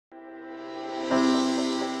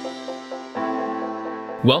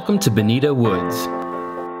Welcome to Bonita Woods.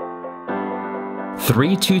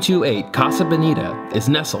 3228 Casa Bonita is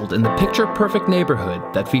nestled in the picture-perfect neighborhood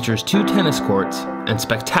that features 2 tennis courts and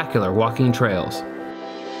spectacular walking trails.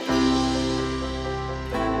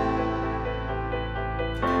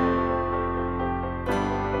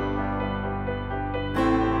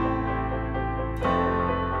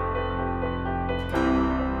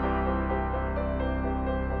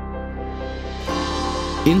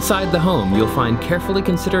 Inside the home, you'll find carefully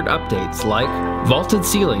considered updates like vaulted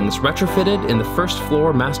ceilings retrofitted in the first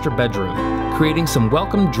floor master bedroom, creating some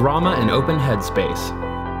welcome drama and open headspace.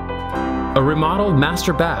 A remodeled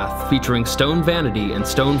master bath featuring stone vanity and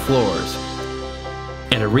stone floors.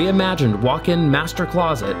 And a reimagined walk-in master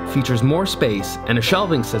closet features more space and a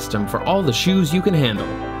shelving system for all the shoes you can handle.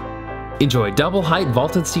 Enjoy double-height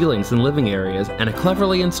vaulted ceilings in living areas and a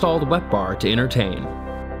cleverly installed wet bar to entertain.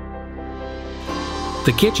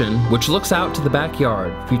 The kitchen, which looks out to the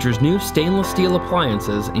backyard, features new stainless steel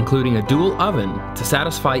appliances including a dual oven to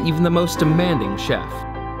satisfy even the most demanding chef.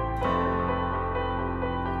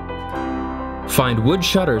 Find wood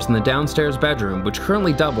shutters in the downstairs bedroom, which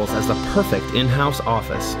currently doubles as the perfect in-house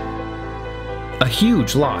office. A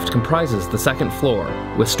huge loft comprises the second floor,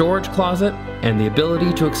 with storage closet and the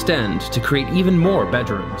ability to extend to create even more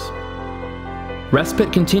bedrooms.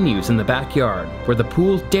 Respite continues in the backyard, where the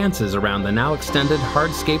pool dances around the now extended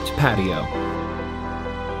hardscaped patio.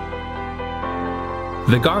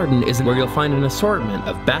 The garden is where you'll find an assortment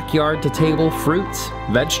of backyard-to-table fruits,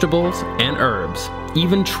 vegetables, and herbs,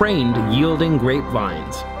 even trained yielding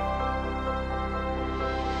grapevines.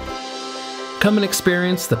 Come and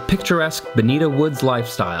experience the picturesque Bonita Woods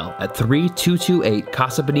lifestyle at 3228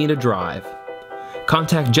 Casa Bonita Drive.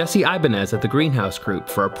 Contact Jesse Ibanez at the GreenHouse Group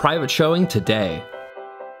for a private showing today.